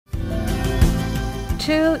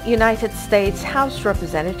Two United States House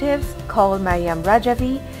representatives called Maryam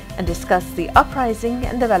Rajavi and discussed the uprising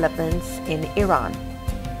and developments in Iran.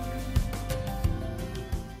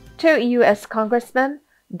 Two US Congressmen,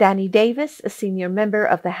 Danny Davis, a senior member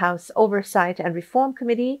of the House Oversight and Reform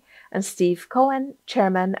Committee, and Steve Cohen,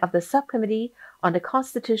 chairman of the Subcommittee on the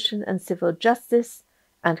Constitution and Civil Justice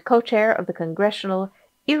and co-chair of the Congressional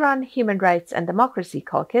Iran Human Rights and Democracy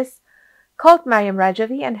Caucus, called Maryam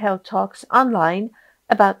Rajavi and held talks online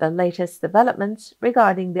about the latest developments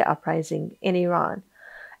regarding the uprising in Iran.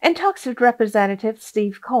 In talks with Representative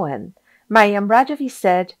Steve Cohen, Maryam Rajavi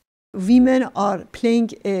said, "Women are playing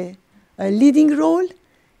a leading role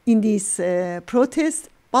in this protest,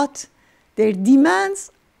 but their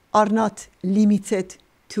demands are not limited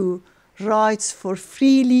to rights for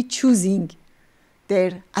freely choosing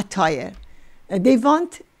their attire. They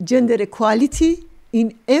want gender equality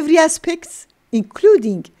in every aspect,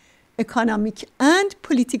 including economic and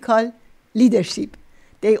political leadership.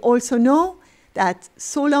 They also know that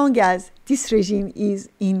so long as this regime is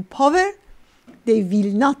in power, they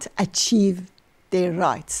will not achieve their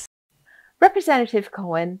rights." Representative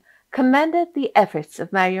Cohen commended the efforts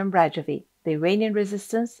of Maryam Rajavi, the Iranian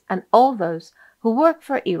resistance, and all those who work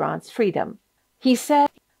for Iran's freedom. He said,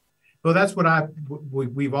 "Well, that's what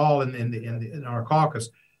we've all in our caucus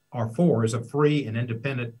are for, is a free and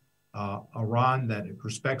independent Iran that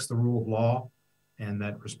respects the rule of law and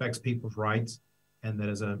that respects people's rights and that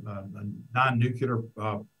is a non-nuclear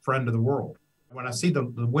friend of the world. When I see the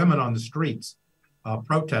women on the streets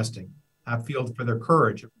protesting, I feel for their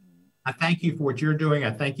courage. I thank you for what you're doing.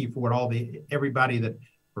 I thank you for what everybody that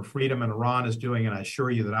for freedom in Iran is doing, and I assure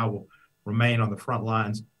you that I will remain on the front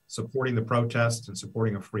lines supporting the protests and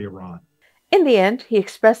supporting a free Iran." In the end, he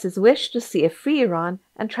expressed his wish to see a free Iran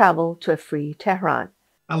and travel to a free Tehran.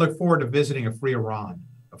 "I look forward to visiting a free Iran,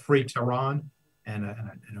 a free Tehran, and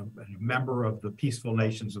a member of the peaceful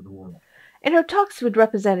nations of the world." In her talks with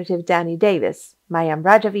Representative Danny Davis, Maryam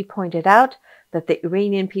Rajavi pointed out that the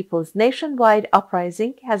Iranian people's nationwide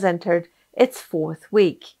uprising has entered its fourth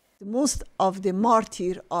week. Most of the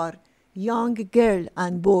martyrs are young girls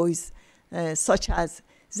and boys, such as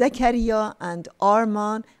Zakaria and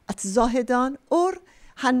Arman at Zahedan, or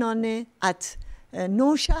Hanane at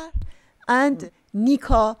Noshar, and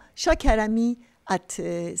Nika Shakarami at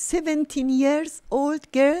 17 years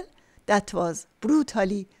old girl that was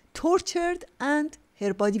brutally tortured and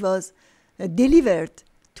her body was delivered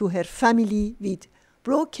to her family with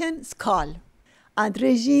broken skull. And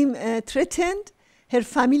regime threatened her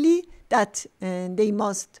family that they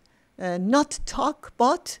must not talk,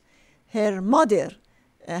 but her mother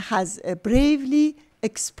has bravely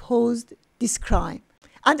exposed this crime.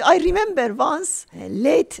 And I remember once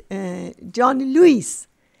late John Lewis,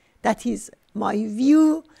 that is, my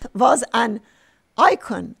view, was an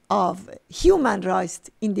icon of human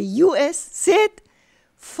rights in the US, said,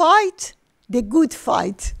 "Fight the good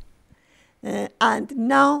fight." And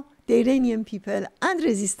now the Iranian people and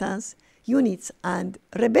resistance units and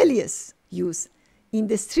rebellious youth in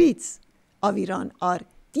the streets of Iran are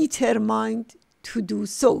determined to do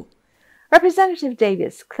so. Representative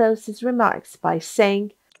Davis closed his remarks by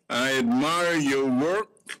saying, "I admire your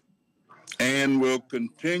work and will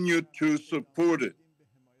continue to support it.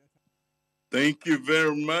 Thank you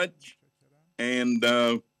very much, and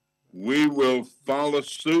we will follow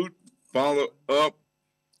suit, follow up,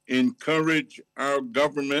 encourage our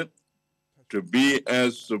government to be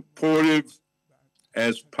as supportive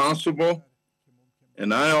as possible.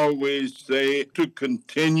 And I always say to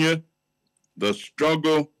continue, the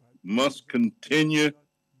struggle must continue,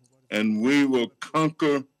 and we will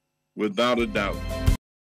conquer without a doubt."